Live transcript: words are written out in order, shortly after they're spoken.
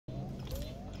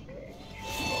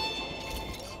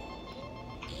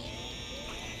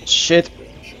Shit.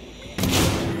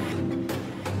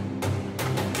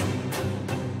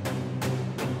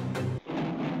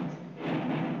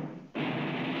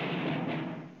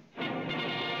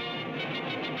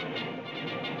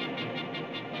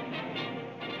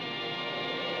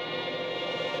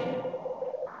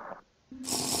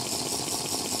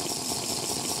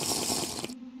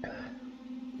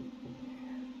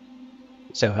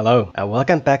 So hello, and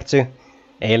welcome back to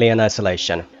Alien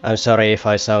Isolation. I'm sorry if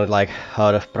I sound like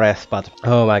out of breath, but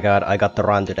oh my god, I got to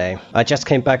run today. I just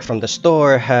came back from the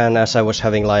store, and as I was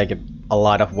having like a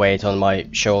lot of weight on my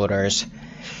shoulders,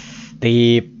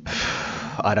 I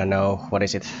don't know, what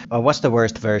is it? What's the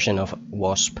worst version of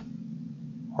Wasp?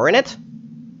 Hornet?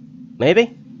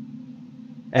 Maybe?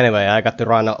 Anyway, I got to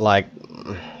run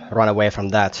away from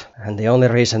that. And the only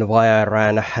reason why I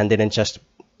ran and didn't just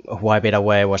wipe it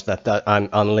away was that I'm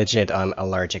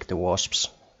allergic to wasps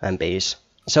and bees.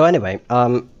 So anyway,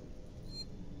 oh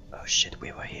shit,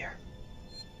 we were here.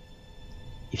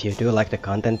 If you do like the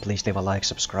content, please leave a like,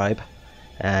 subscribe,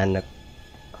 and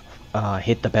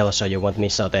hit the bell so you won't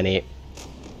miss out any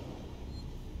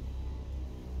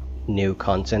new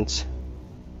content.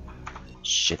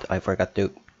 Shit, I forgot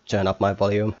to turn up my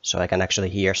volume so I can actually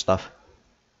hear stuff.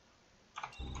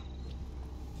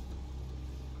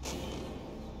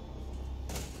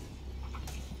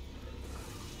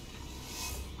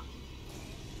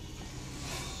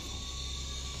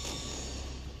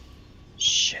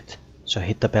 Shit. So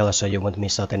hit the bell so you won't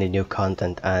miss out any new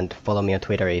content, and follow me on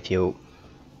Twitter if you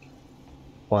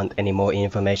want any more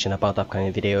information about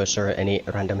upcoming videos or any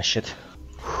random shit.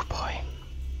 Oh boy.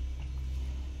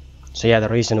 So yeah, the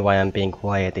reason why I'm being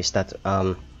quiet is that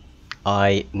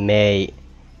I may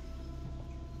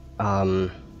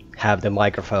have the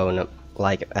microphone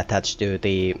like attached to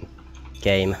the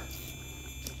game.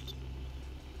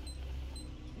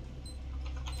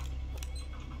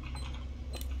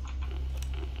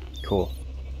 Cool.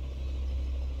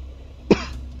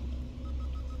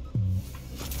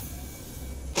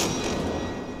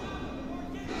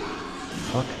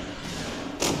 Fuck.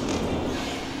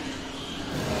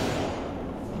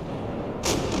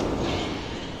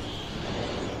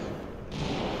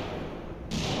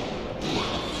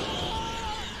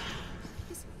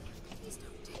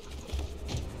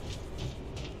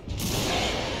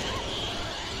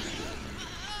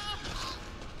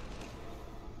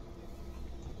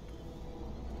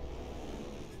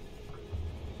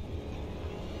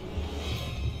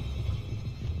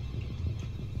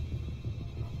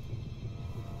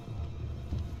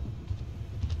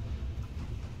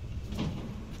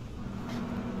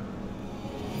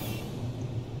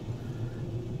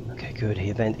 Good,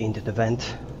 he went into the vent.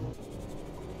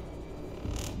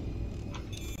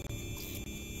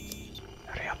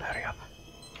 Hurry up, hurry up.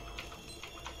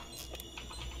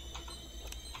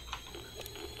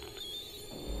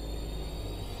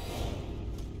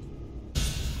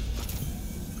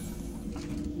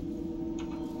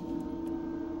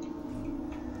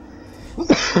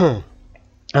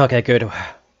 Okay, good.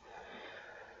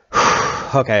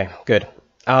 Okay, good.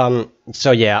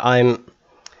 So yeah, I'm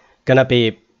gonna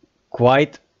be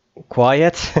quite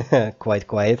quiet, quite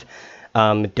quiet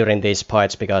during these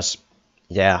parts because,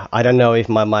 yeah, I don't know if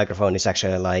my microphone is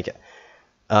actually like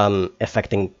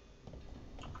affecting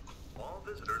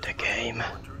the game.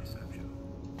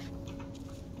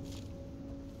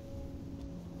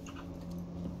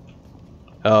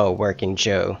 Oh, working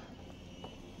Joe.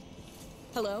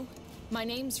 Hello, my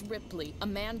name's Ripley,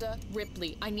 Amanda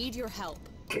Ripley. I need your help.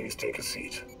 Please take a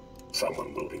seat.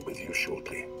 Someone will be with you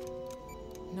shortly.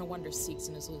 No wonder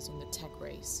Seegson is losing the tech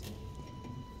race.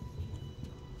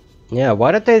 Yeah,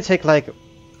 why don't they take like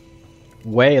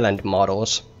Wayland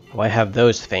models? Why have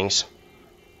those things?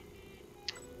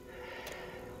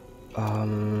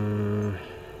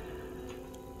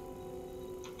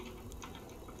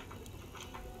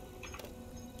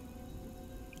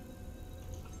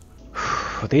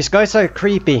 These guys are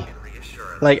creepy.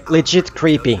 Like legit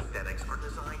creepy.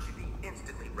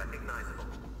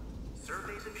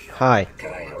 Hi.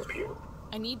 Can I help you?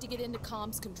 I need to get into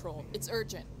comms control. It's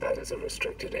urgent. That is a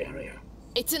restricted area.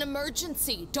 It's an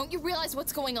emergency. Don't you realize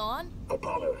what's going on?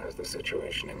 Apollo has the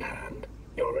situation in hand.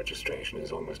 Your registration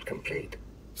is almost complete.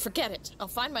 Forget it. I'll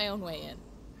find my own way in.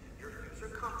 Your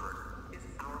future comfort is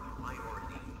our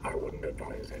priority. I wouldn't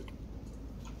advise it.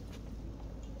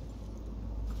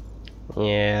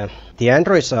 Yeah, the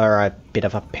androids are a bit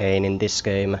of a pain in this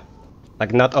game.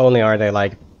 Like, not only are they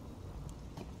like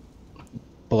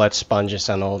blood sponges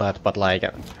and all that, but like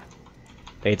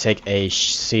they take a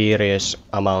serious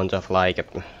amount of like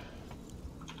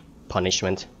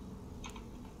punishment.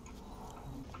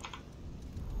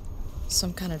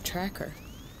 Some kind of tracker.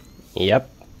 Yep.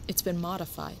 It's been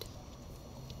modified.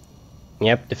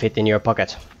 Yep, to fit in your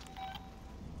pocket.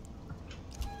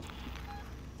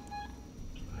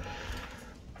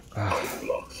 I'm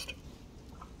lost.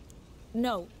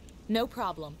 No, no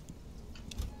problem.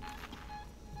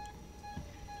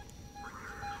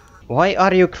 Why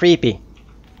are you creepy?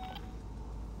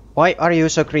 Why are you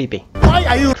so creepy? Why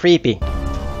are you Creepy.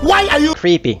 Why are you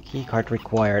Creepy. Keycard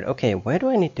required. Okay, where do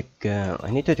I need to go? I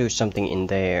need to do something in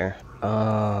there.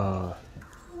 Oh.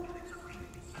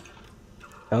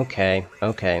 Okay,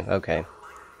 okay, okay.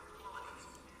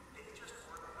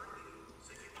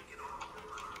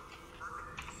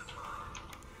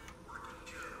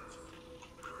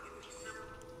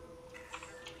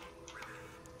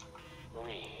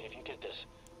 Marie, if you get this,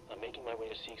 I'm making my way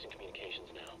to Seegson Communications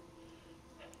now.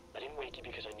 I didn't wake you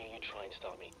because I knew you'd try and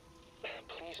stop me.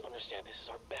 Please understand, this is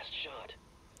our best shot.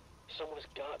 Someone has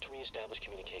got to reestablish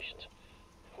communications.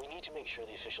 We need to make sure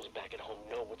the officials back at home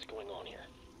know what's going on here.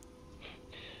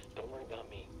 Don't worry about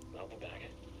me. I'll be back.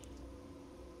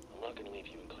 I'm not going to leave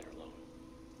you and Claire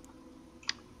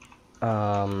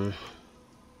alone.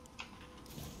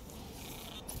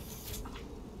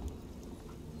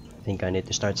 I think I need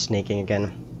to start sneaking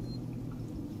again.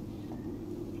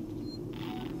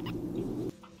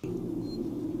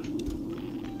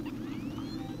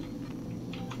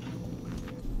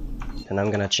 And I'm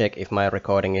gonna check if my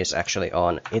recording is actually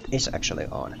on. It is actually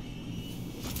on.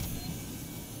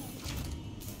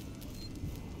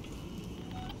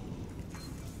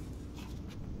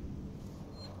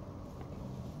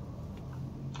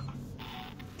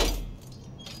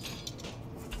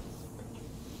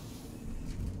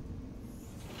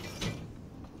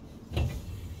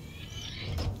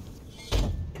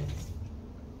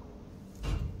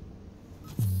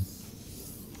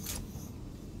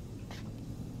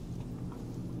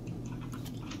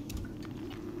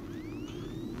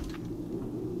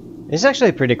 It's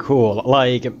actually pretty cool.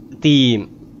 Like the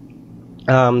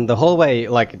hallway,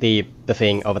 like the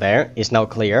thing over there is now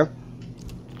clear.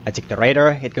 I check the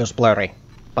radar, it goes blurry.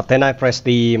 But then I press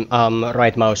the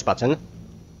right mouse button.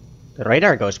 The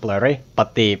radar goes blurry,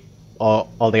 but the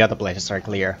all the other places are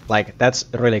clear. Like that's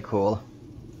really cool.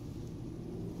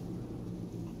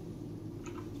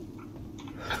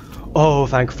 Oh,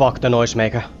 thank fuck the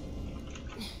noisemaker.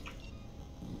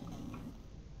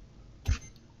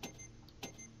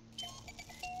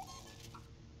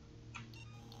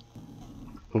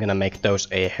 I'm gonna make those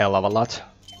a hell of a lot.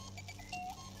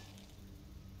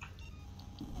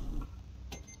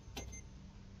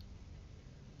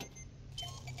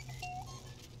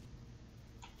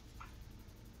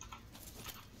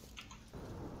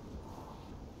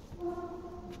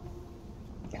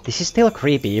 This is still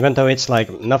creepy, even though it's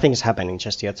like nothing's happening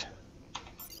just yet.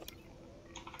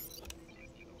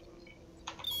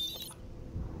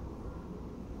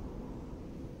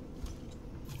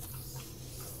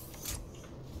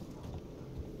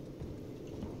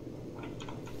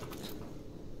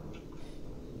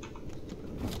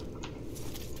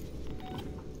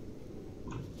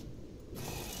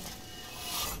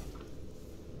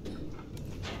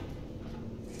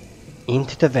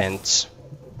 Into the vents.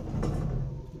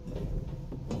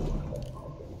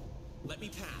 Let me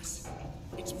pass.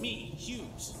 It's me,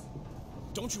 Hughes.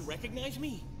 Don't you recognize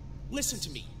me? Listen to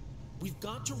me. We've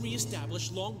got to reestablish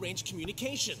long-range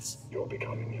communications. You're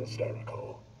becoming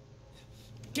hysterical.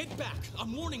 Get back!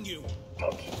 I'm warning you!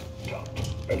 Tut,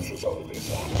 tut. Let's resolve this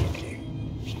amicably.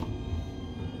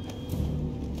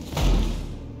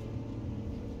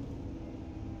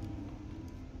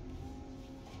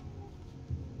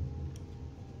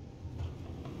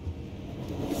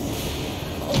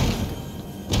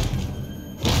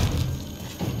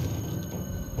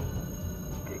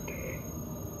 Good day.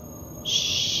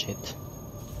 Shit.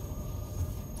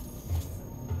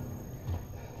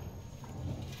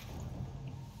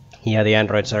 Yeah, the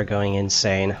androids are going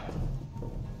insane.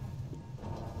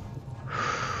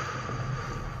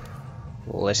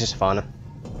 Well, this is fun.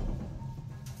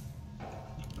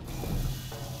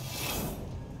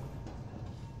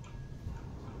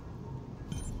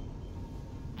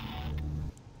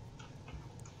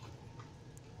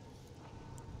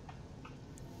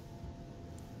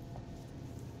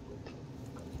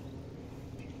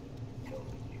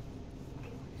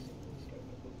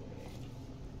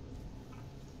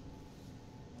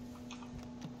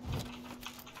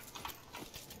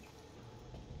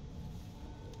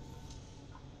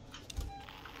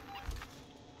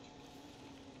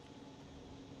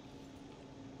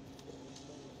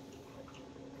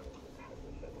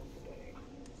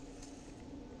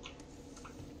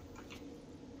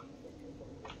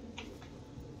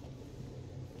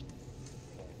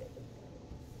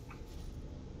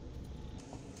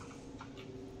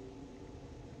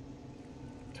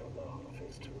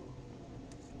 is too.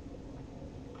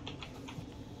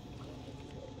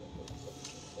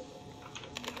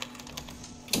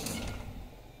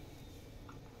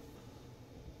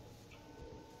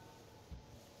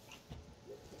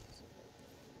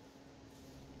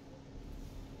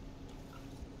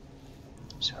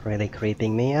 It's really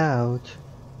creeping me out.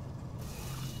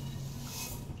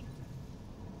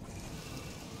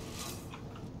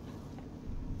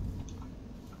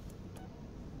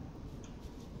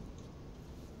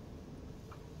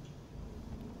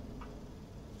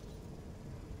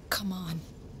 Come on.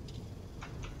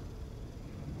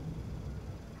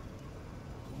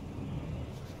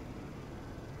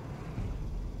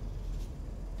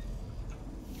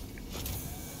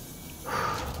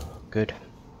 Good.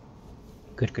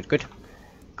 Good, good, good.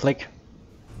 Click.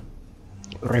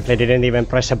 Ripley didn't even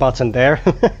press a button there.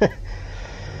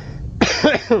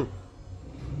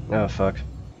 Oh fuck.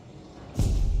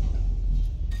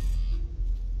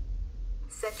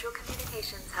 Central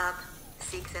Communications Hub.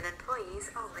 Seeks and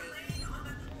employees only.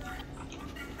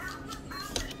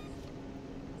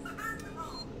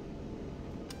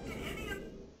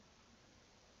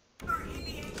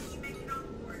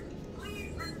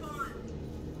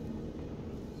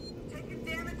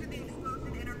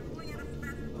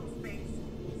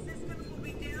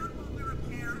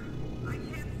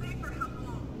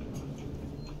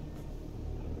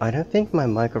 I don't think my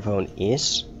microphone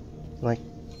is like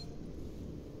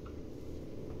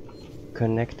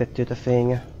connected to the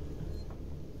thing,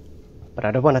 but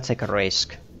I don't want to take a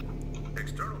risk.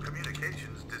 External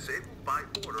communications disabled by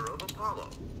order of Apollo.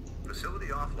 Facility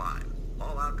offline.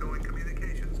 All outgoing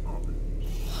communications halted.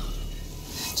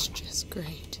 That's just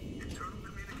great. Internal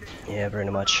communications. Yeah, pretty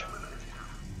much.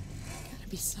 Gotta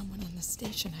be someone on the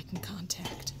station I can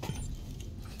contact.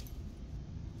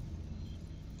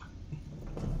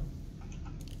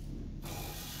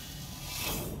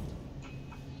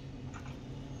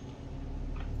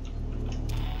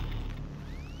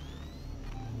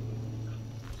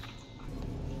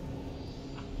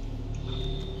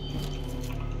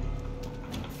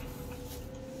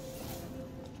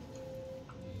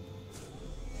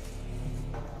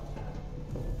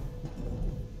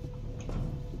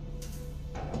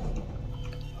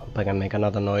 Hope I can make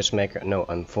another noise maker. No,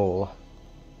 I'm full.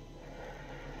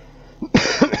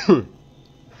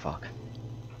 Fuck.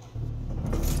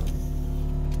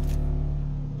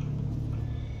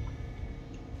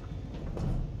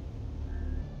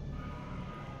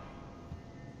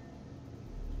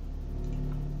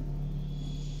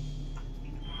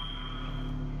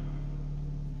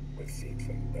 With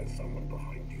Seegson, there's someone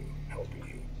behind you, helping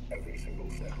you every single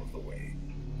step of the way.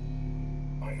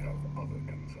 I have other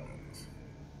concerns.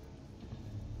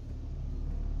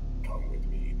 Come with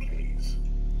me, please.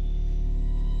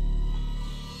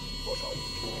 What are you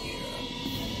doing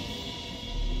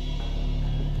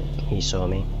here? He saw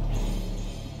me.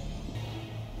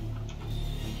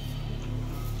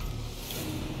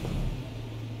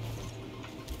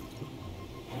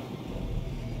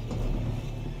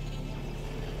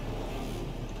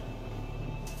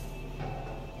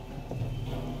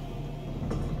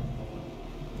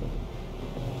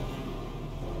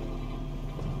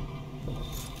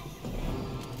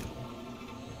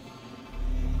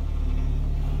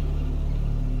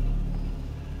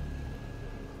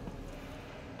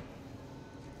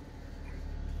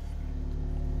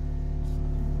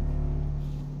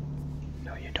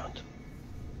 No, you don't.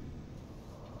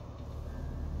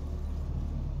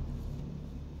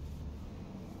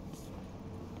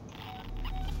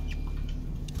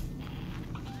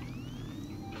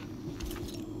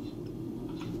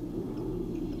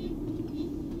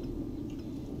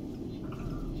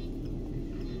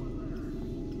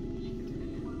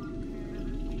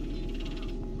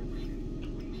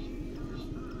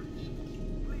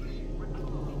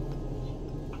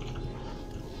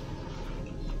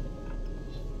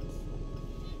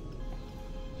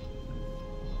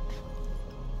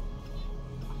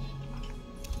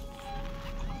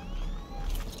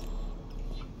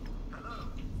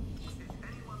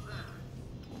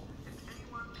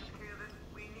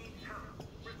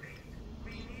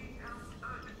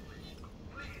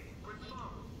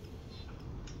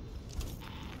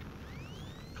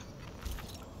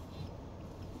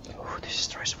 Oh, this is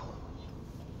stressful.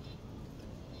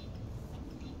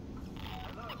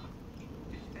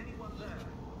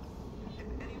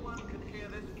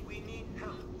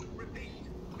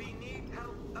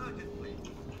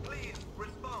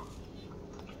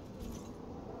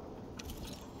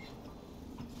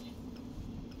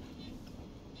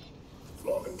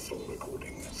 Log and soul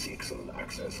recording. Seegson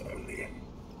access only.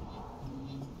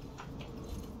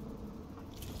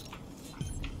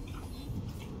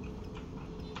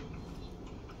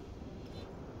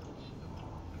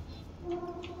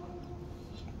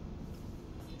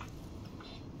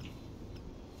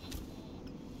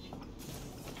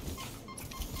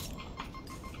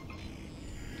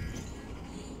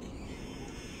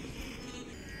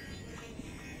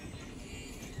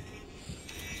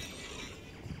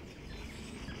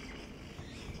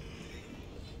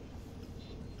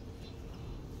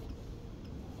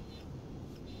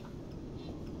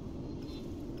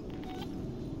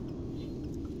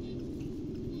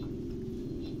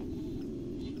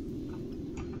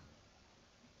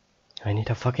 I need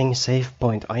a fucking save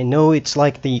point. I know it's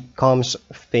like the comms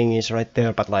thing is right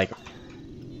there, but like...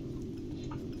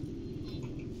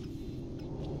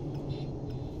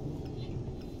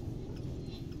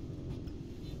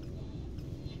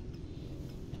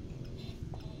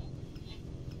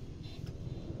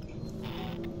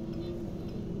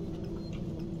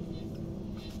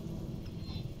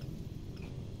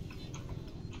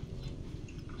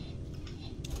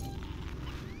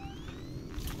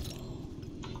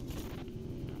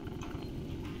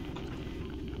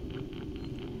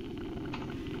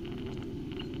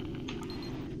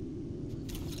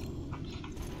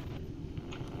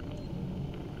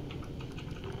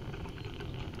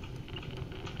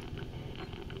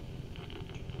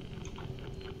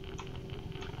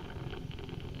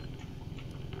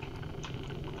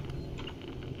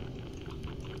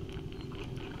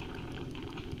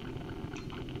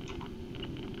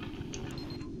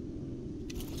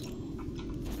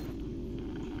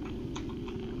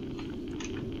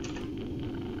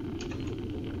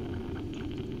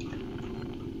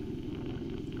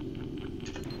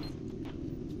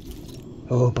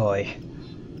 Oh boy.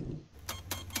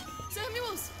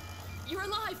 Samuels! You're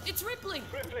alive! It's Ripley!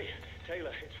 Ripley!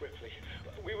 Taylor, it's Ripley.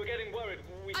 We were getting worried.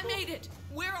 I made it!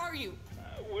 Where are you?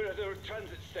 We're at a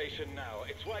transit station now.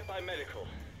 It's right by medical.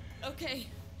 Okay.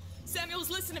 Samuels,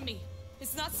 listen to me.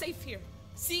 It's not safe here.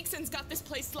 Seegson's got this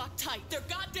place locked tight. Their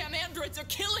goddamn androids are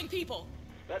killing people!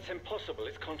 That's impossible.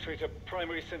 It's contrary to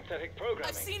primary synthetic programming.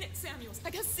 I've seen it, Samuels. I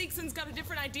guess Seegson's got a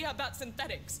different idea about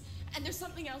synthetics. And there's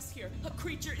something else here. A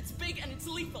creature. It's big and it's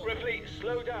lethal. Ripley,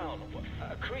 slow down.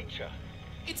 A creature.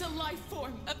 It's a life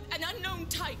form. An unknown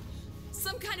type.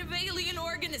 Some kind of alien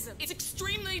organism. It's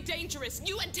extremely dangerous.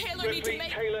 You and Taylor need to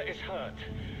make... Taylor is hurt.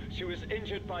 She was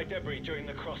injured by debris during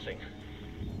the crossing.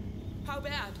 How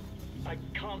bad? I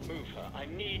can't move her. I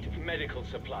need medical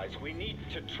supplies. We need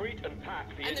to treat and pack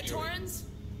the injury. And the Torrens?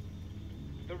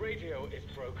 The radio is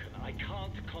broken. I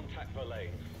can't contact Wayland.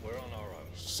 We're on our own.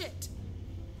 Shit.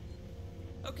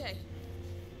 Okay.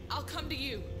 I'll come to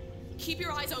you. Keep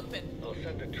your eyes open. I'll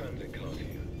send a transit car to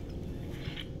you.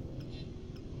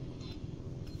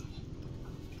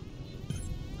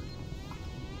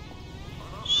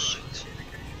 Unauthorized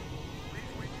communication.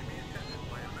 Please wait to be attended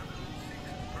by a member of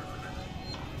Seegson's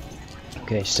personnel.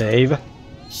 Okay, save.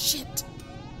 Shit.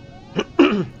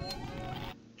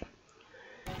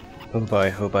 Oh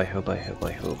boy, oh boy, oh boy, oh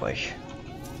boy, oh boy.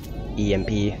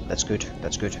 EMP, that's good,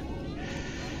 that's good.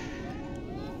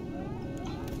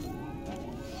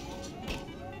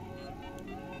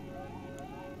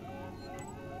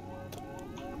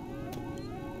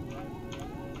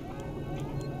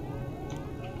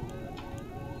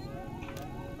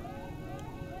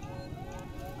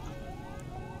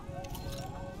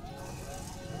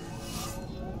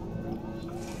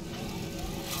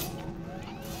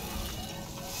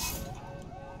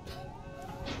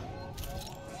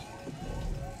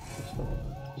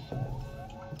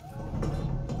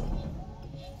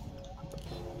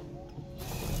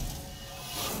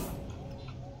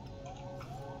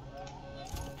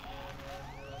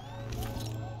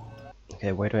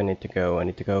 Okay, where do I need to go? I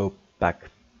need to go back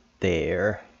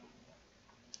there.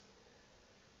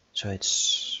 So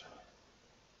it's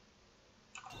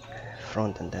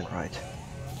front and then right.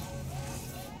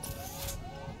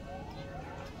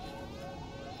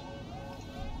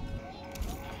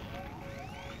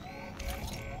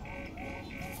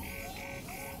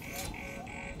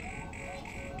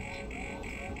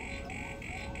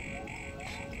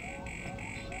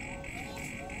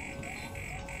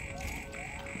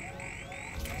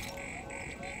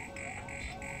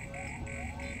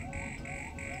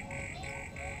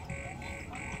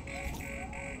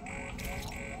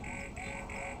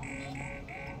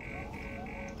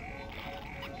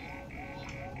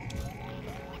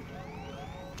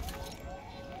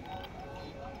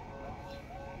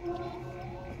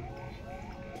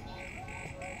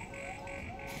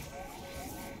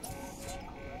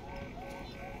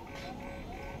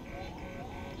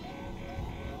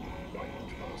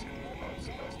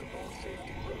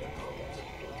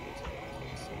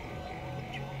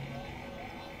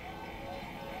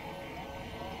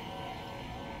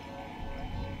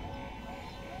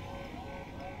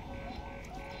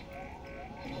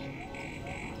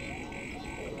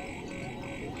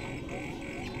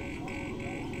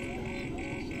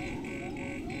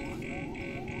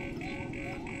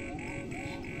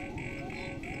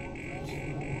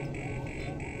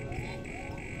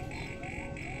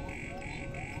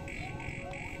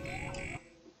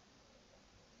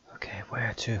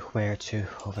 Where to?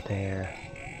 Over there.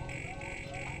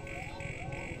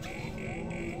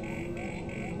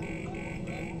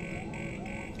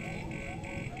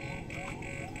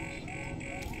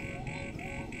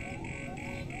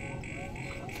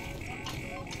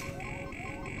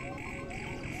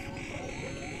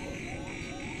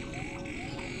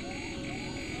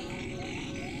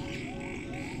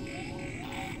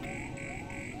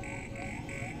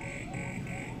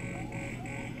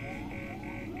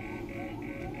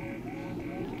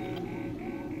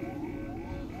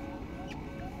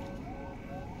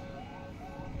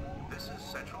 This is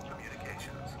Central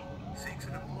Communications. Seeks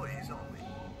and employees only.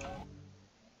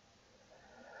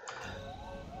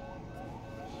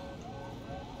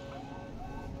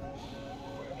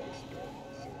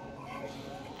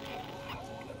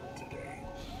 Today.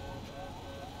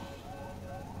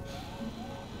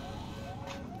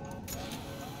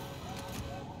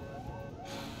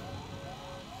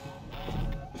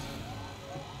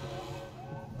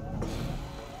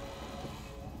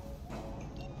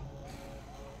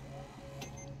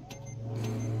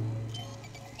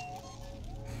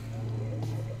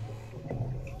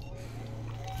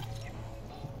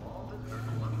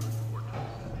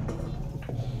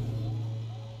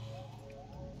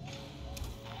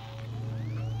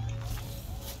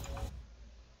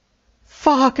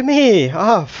 Fuck me!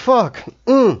 Ah, fuck!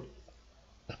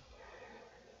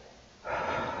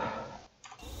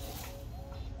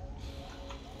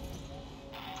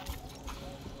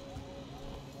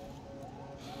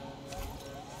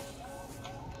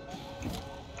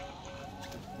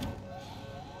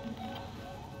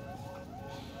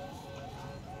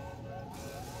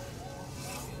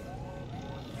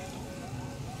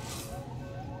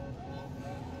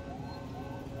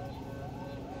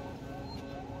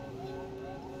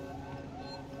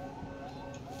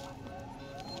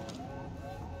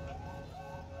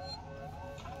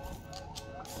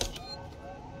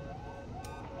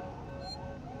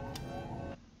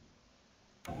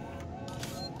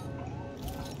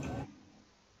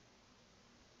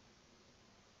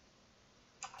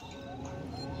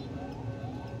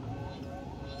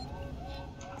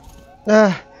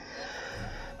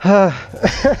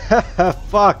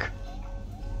 Fuck!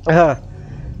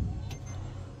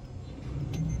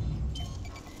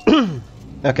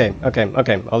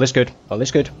 Okay, all is good, all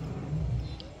is good.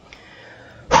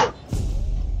 Am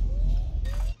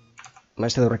I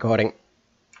still recording?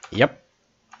 Yep.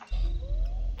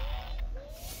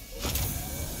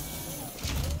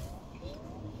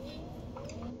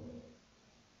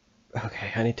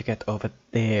 Okay, I need to get over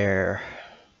there.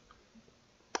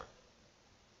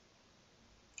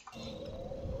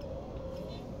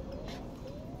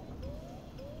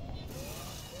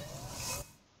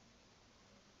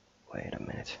 Wait a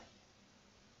minute.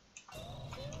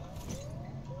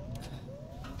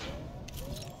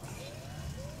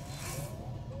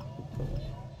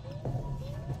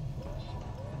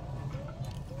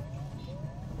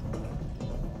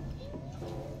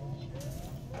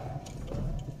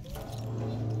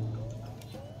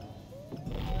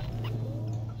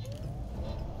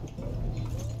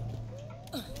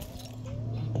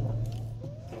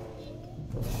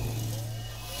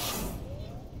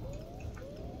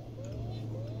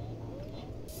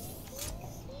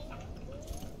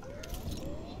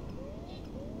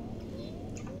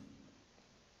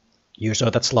 You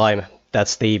saw that slime.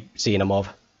 That's the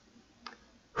Xenomorph.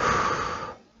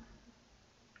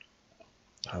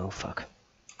 Oh fuck.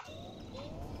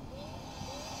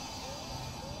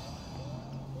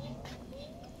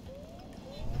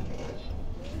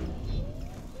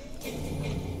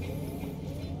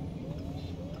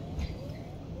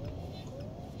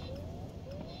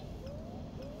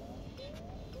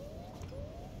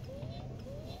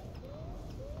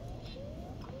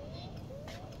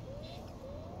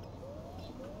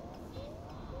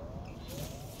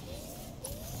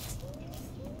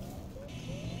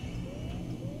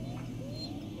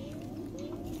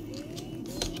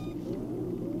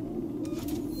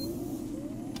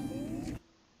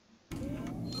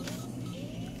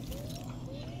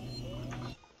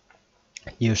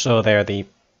 You saw there the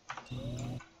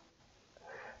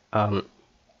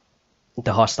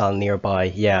hostile nearby.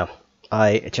 Yeah,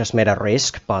 I just made a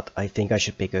risk, but I think I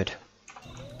should be good.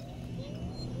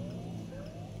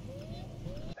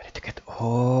 I need to get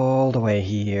all the way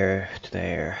here to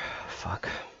there. Fuck.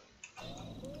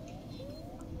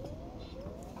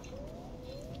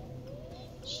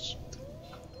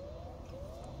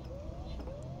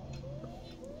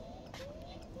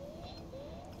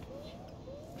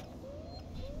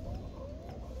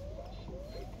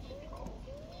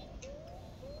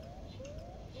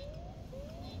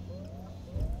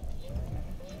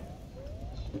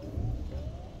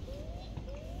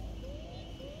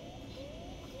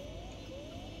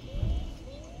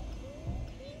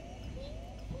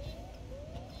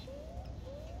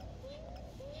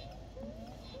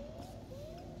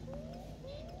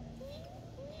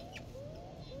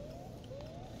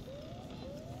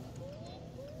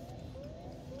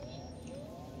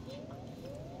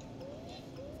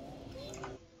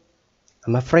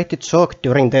 I'm afraid to talk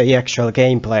during the actual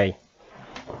gameplay.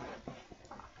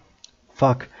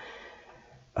 Fuck.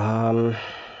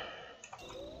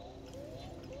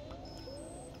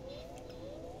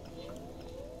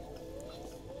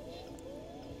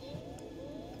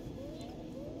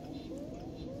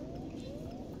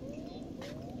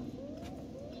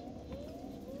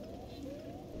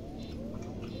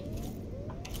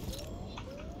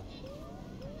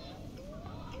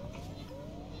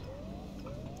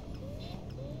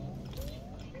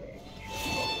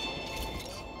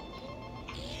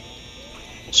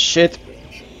 Shit.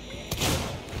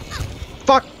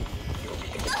 Fuck.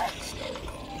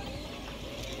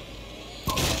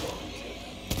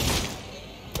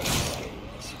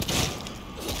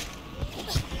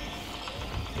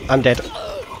 I'm dead.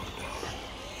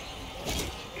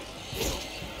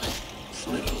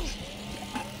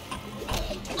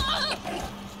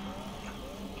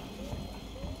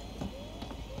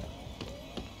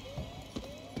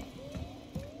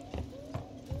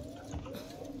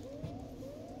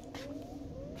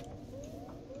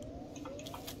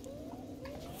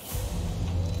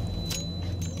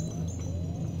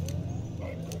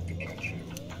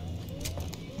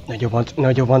 No, you want. No,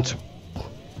 you want.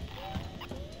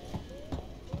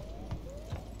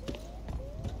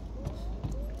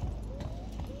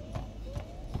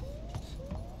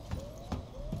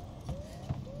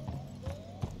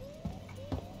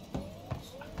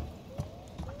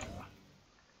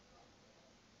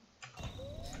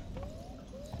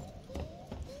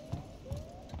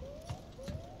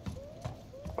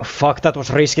 Oh, fuck, that was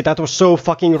risky. That was so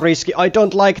fucking risky. I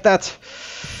don't like that.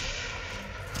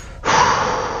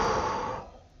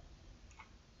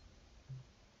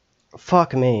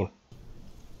 Fuck me.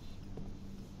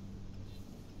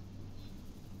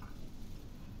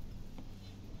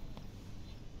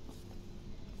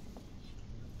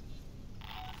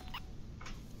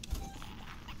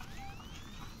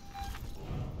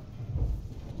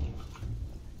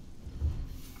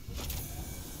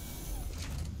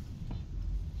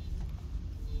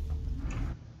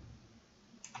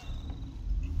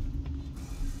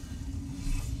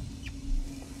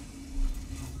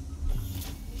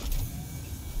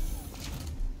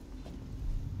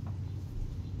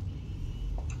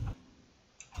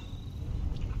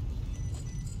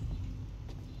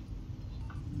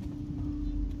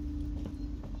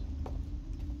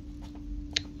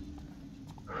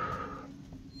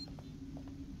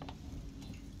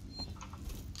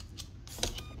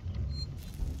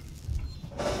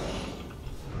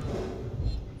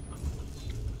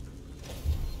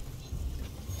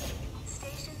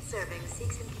 Serving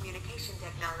Seeks and Communication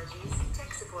Technologies,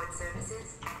 Tech Support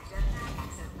Services, and Gemini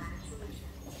Exoplanet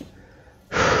Solutions.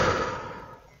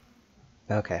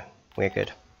 Okay, we're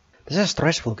good. This is a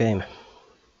stressful game.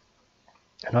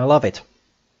 And I love it.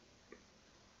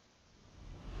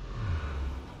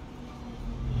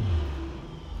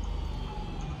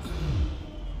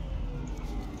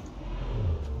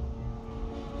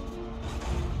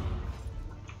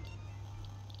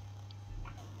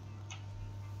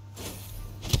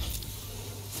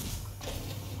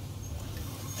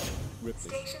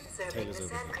 Station serving the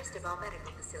San Cristobal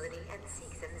Medical Facility and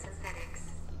Seeks and Synthetics.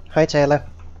 Hi, Taylor.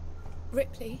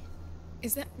 Ripley?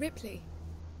 Is that Ripley?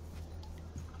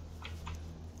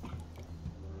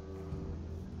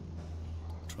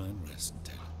 Try and rest,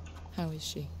 Taylor. How is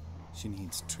she? She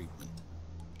needs treatment.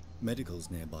 Medical's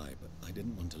nearby, but I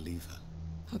didn't want to leave her.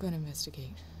 I'll go and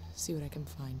investigate. See what I can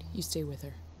find. You stay with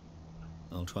her.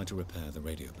 I'll try to repair the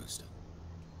radio booster.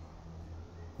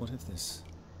 What if this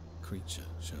creature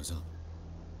shows up?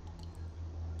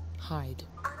 Hide.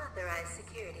 Unauthorized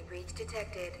security breach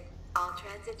detected. All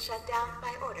transit shut down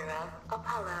by order of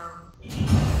Apollo.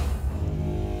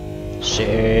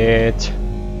 Shit.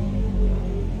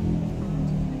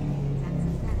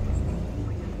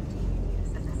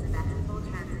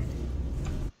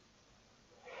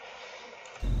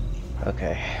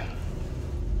 Okay.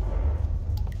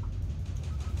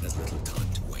 There's little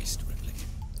time to waste, Ripley.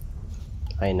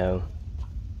 I know.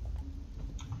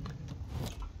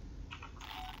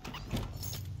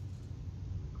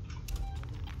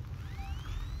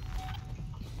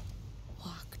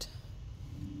 Locked.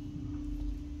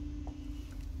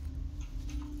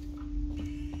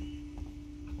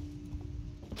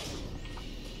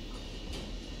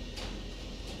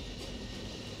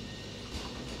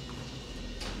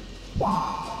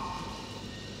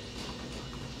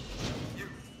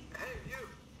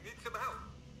 Need some help?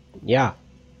 Yeah.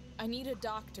 I need a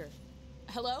doctor.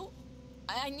 Hello?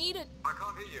 I need a... I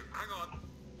can't hear you. Hang on.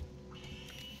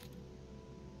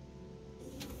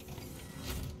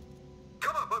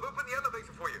 Come up, I've opened the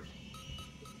elevator for you.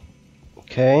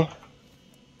 Okay.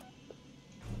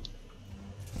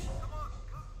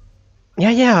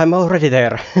 Yeah, I'm already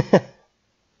there.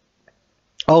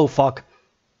 Oh fuck.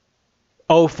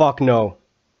 Oh fuck no.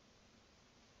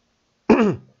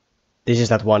 This is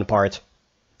that one part.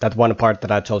 That one part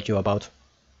that I told you about.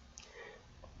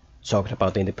 Talked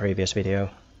about in the previous video.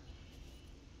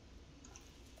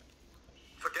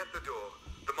 Forget the door.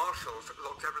 The marshals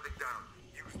locked everything down.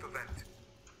 Use the vent.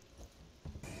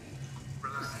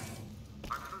 Relax.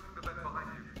 I'm closing the vent behind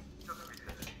you. Just be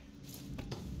safe.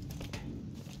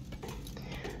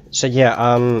 So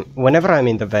yeah, whenever I'm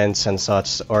in the vents and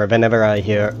such, or whenever I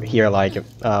hear like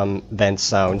vent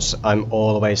sounds, I'm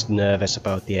always nervous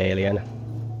about the alien.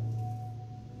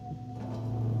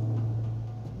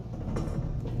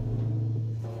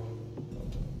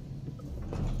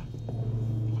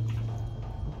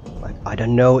 Like, I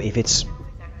don't know if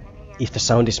the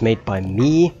sound is made by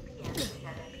me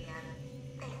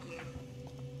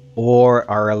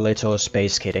or our little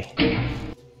space kitty.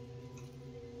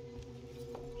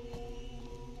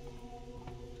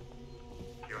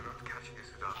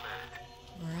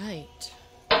 Right.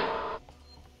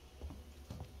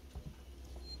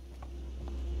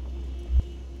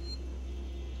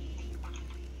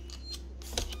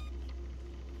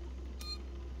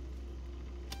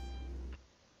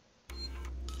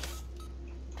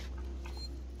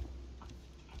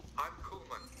 I'm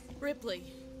Kuhlman.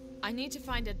 Ripley, I need to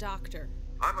find a doctor.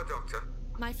 I'm a doctor.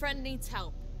 My friend needs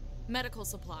help. Medical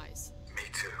supplies. Me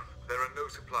too. There are no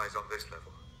supplies on this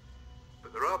level.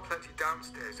 But there are plenty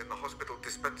downstairs in the hospital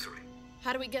dispensary.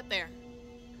 How do we get there?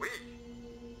 We?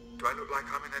 Do I look like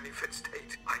I'm in any fit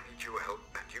state? I need your help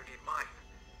and you need mine.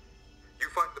 You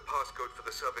find the passcode for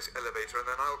the service elevator and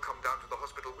then I'll come down to the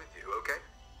hospital with you, okay?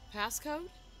 Passcode?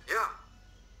 Yeah.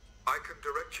 I can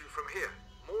direct you from here.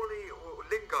 Morley or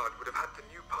Lingard would have had the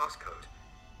new passcode.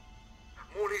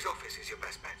 Morley's office is your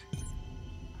best bet.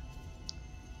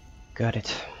 Got it.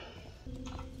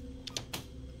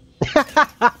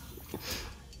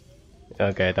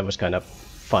 Okay, that was kind of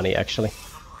funny actually.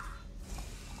 Come on.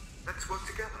 Let's work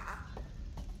together, huh?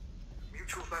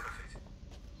 Mutual benefit.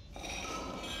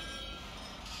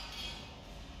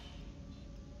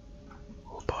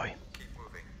 Oh boy. Keep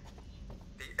moving.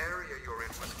 The area you're in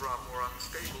was for our more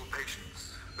unstable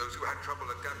patients. Those who had trouble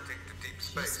adapting to deep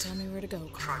space. Just tell me where to go,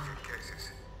 Carl. Tragic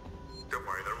cases. Don't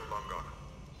worry, they're all long gone.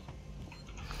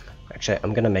 Actually,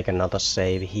 I'm gonna make another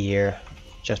save here,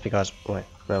 just because. Wait,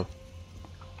 no.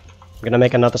 I'm gonna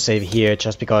make another save here,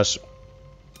 just because.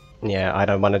 Yeah, I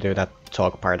don't want to do that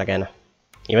talk part again.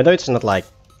 Even though it's not like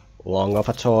long of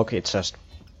a talk, it's just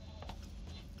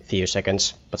a few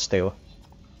seconds, but still.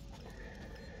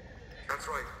 That's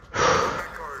right.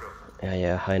 That corridor.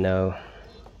 Yeah, I know.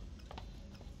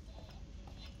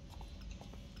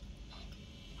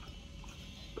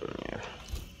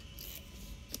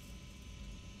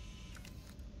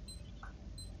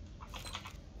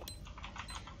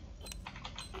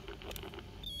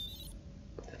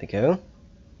 There we go.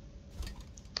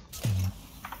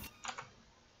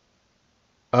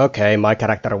 Okay, my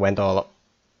character went all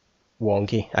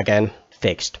wonky again.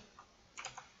 Fixed.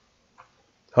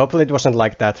 Hopefully it wasn't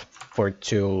like that for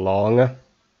too long. That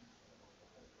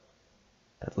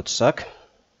would suck.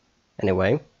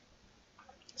 Anyway,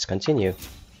 let's continue.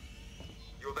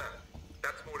 You're there.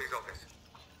 That's Morley's office.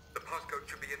 The passcode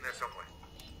should be in there somewhere.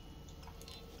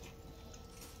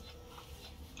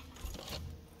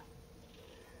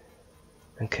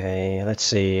 Okay, let's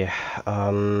see.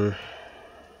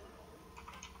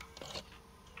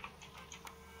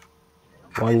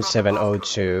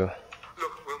 1702.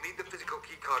 Look, we'll need the physical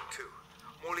keycard too.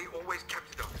 Morley always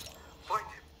kept it up. Find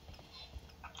him.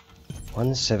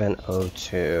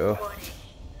 1702. Warning.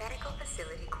 Medical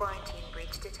facility quarantine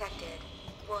breach detected.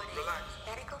 Warning. Relax.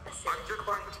 Medical I'm facility just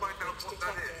trying to quarantine find out breach what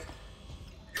that detected. is.